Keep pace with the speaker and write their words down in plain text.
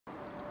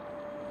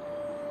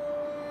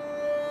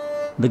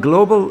The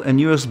global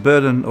and US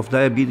burden of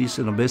diabetes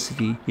and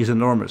obesity is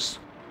enormous.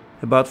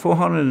 About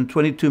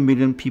 422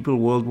 million people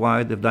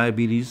worldwide have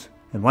diabetes,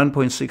 and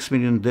 1.6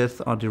 million deaths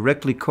are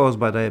directly caused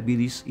by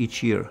diabetes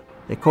each year.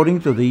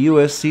 According to the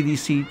US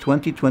CDC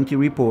 2020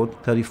 report,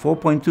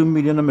 34.2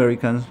 million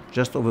Americans,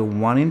 just over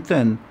 1 in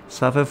 10,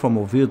 suffer from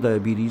overt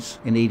diabetes,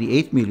 and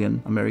 88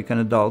 million American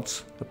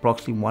adults,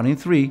 approximately 1 in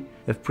 3,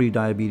 have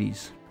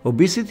prediabetes.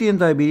 Obesity and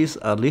diabetes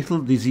are lethal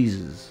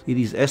diseases. It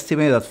is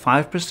estimated that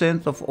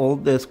 5% of all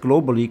deaths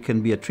globally can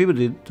be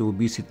attributed to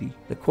obesity.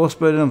 The cost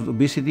burden of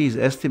obesity is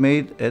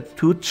estimated at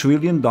 $2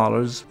 trillion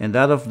and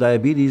that of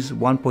diabetes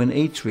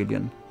 $1.8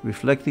 trillion,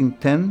 reflecting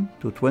 10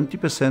 to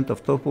 20%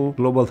 of total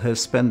global health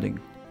spending.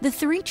 The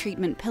three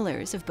treatment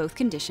pillars of both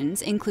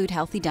conditions include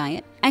healthy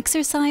diet,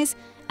 exercise,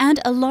 and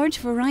a large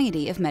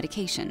variety of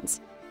medications.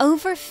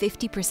 Over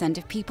 50%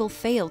 of people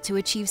fail to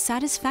achieve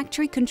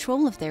satisfactory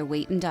control of their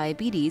weight and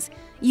diabetes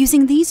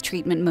using these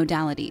treatment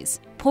modalities.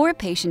 Poor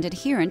patient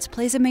adherence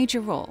plays a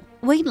major role.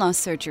 Weight loss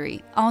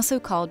surgery, also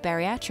called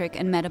bariatric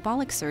and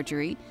metabolic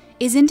surgery,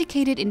 is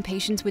indicated in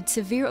patients with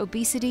severe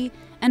obesity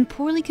and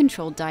poorly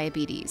controlled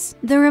diabetes.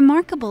 The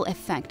remarkable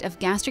effect of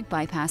gastric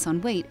bypass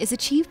on weight is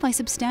achieved by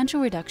substantial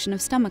reduction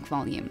of stomach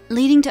volume,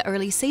 leading to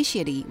early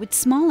satiety with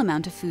small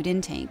amount of food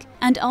intake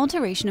and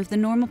alteration of the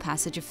normal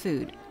passage of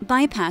food,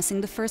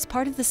 bypassing the first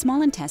part of the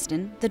small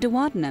intestine, the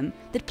duodenum,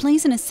 that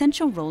plays an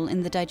essential role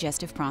in the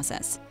digestive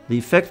process. The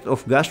effect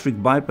of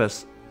gastric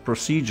bypass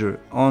procedure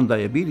on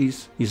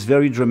diabetes is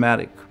very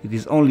dramatic. It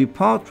is only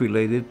part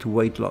related to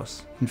weight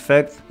loss. In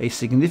fact, a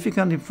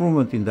significant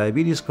improvement in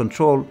diabetes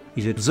control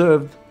is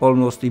observed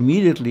almost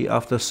immediately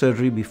after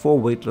surgery before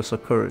weight loss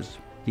occurs.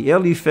 The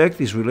early effect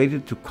is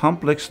related to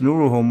complex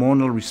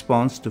neurohormonal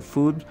response to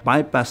food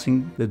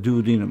bypassing the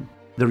duodenum.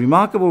 The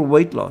remarkable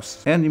weight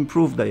loss and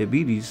improved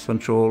diabetes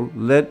control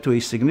led to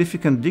a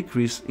significant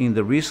decrease in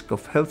the risk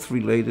of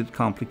health-related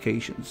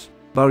complications.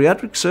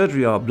 Bariatric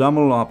surgery are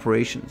abdominal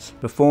operations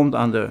performed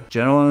under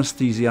general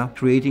anesthesia,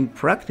 creating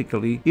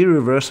practically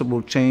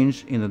irreversible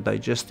change in the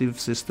digestive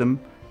system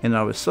and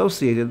are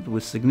associated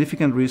with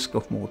significant risk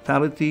of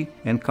mortality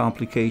and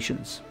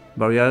complications.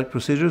 Bariatric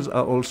procedures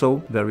are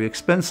also very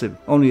expensive.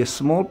 Only a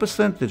small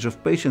percentage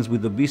of patients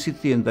with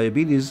obesity and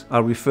diabetes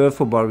are referred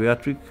for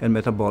bariatric and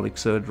metabolic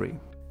surgery.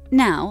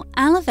 Now,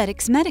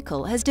 Allevetix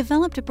Medical has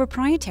developed a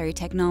proprietary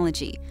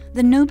technology,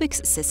 the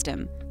Nobix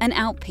System, an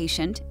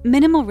outpatient,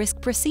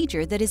 minimal-risk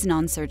procedure that is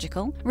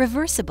non-surgical,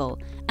 reversible,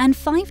 and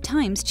 5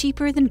 times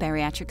cheaper than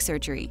bariatric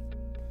surgery.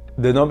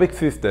 The Nobix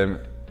System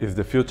is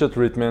the future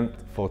treatment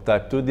for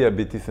type 2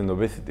 diabetes and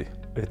obesity.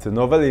 It's a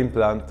novel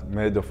implant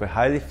made of a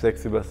highly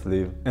flexible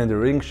sleeve and a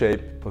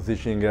ring-shaped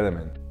positioning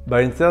element.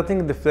 By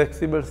inserting the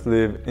flexible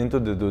sleeve into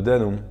the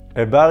duodenum,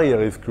 a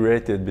barrier is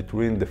created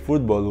between the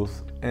food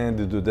bolus and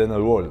the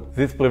duodenal wall.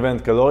 This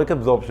prevents caloric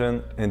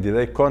absorption and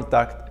delays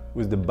contact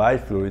with the bile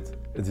fluids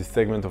at this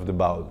segment of the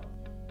bowel.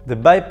 The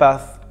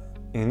bypass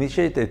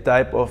initiates a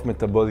type of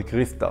metabolic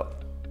restart,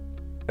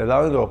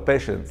 allowing our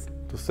patients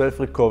to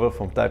self-recover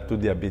from type 2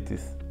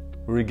 diabetes,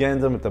 regain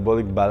their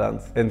metabolic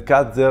balance, and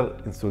cut their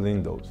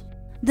insulin dose.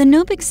 The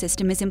Nobix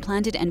system is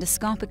implanted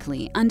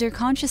endoscopically under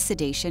conscious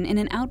sedation in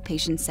an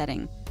outpatient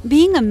setting.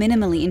 Being a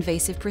minimally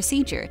invasive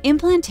procedure,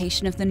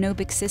 implantation of the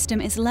Nobix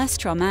system is less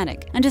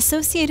traumatic and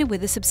associated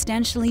with a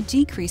substantially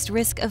decreased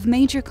risk of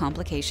major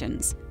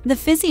complications. The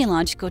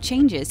physiological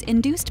changes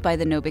induced by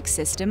the Nobix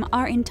system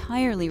are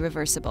entirely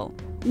reversible.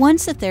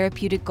 Once the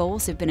therapeutic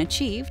goals have been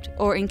achieved,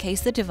 or in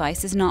case the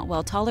device is not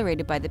well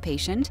tolerated by the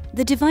patient,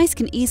 the device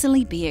can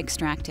easily be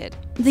extracted.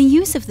 The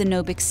use of the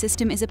Nobix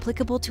system is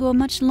applicable to a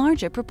much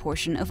larger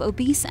proportion of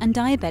obese and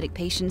diabetic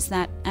patients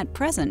that, at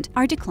present,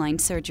 are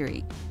declined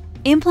surgery.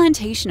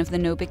 Implantation of the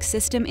Nobix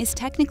system is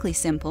technically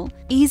simple,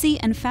 easy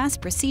and fast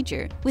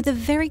procedure with a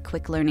very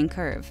quick learning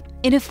curve.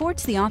 It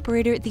affords the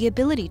operator the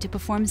ability to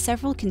perform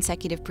several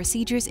consecutive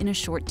procedures in a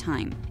short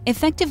time,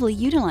 effectively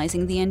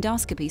utilizing the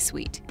endoscopy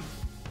suite.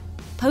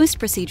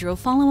 Post-procedural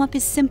follow-up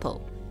is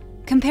simple.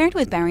 Compared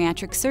with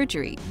bariatric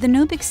surgery, the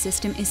Nobix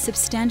system is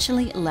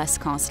substantially less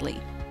costly.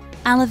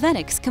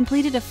 Allevetix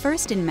completed a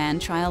first-in-man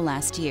trial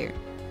last year.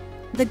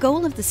 The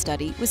goal of the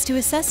study was to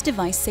assess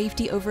device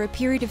safety over a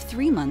period of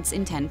 3 months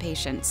in 10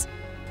 patients.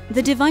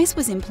 The device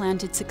was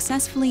implanted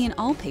successfully in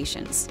all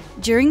patients.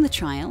 During the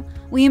trial,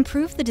 we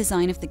improved the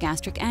design of the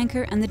gastric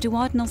anchor and the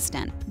duodenal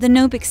stent. The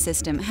Nobix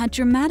system had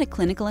dramatic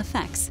clinical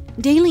effects.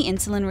 Daily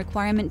insulin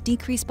requirement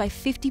decreased by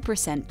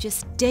 50%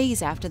 just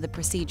days after the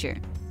procedure.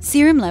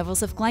 Serum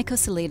levels of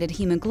glycosylated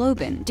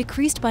hemoglobin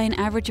decreased by an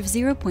average of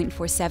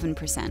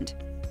 0.47%.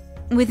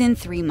 Within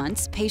 3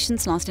 months,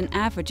 patients lost an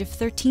average of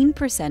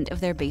 13% of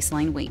their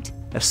baseline weight.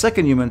 A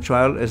second human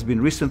trial has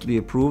been recently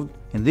approved.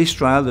 In this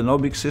trial, the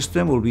Nobix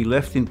system will be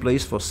left in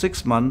place for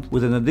 6 months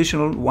with an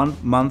additional 1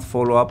 month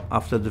follow-up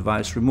after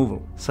device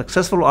removal.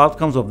 Successful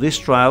outcomes of this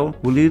trial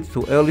will lead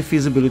to early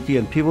feasibility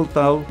and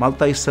pivotal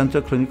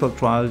multi-center clinical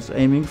trials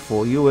aiming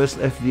for US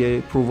FDA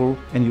approval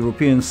and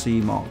European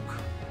CE mark.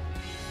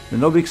 The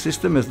Nobix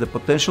system has the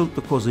potential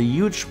to cause a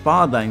huge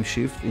paradigm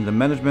shift in the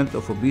management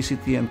of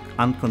obesity and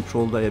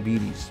uncontrolled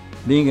diabetes.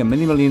 Being a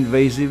minimally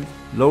invasive,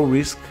 low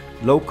risk,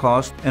 low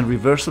cost and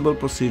reversible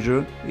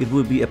procedure, it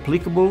will be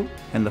applicable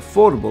and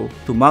affordable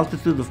to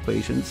multitude of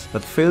patients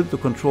that fail to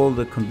control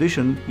the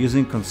condition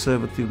using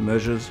conservative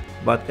measures,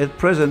 but at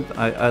present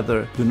I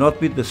either do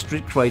not meet the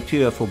strict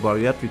criteria for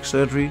bariatric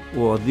surgery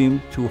or are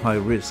deemed too high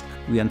risk.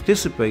 We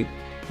anticipate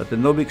that the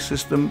Nobix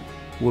system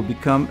will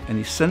become an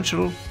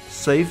essential,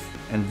 safe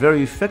and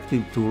very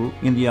effective tool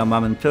in the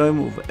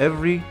armamentarium of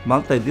every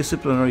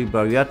multidisciplinary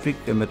bariatric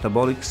and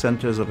metabolic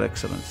centers of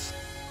excellence.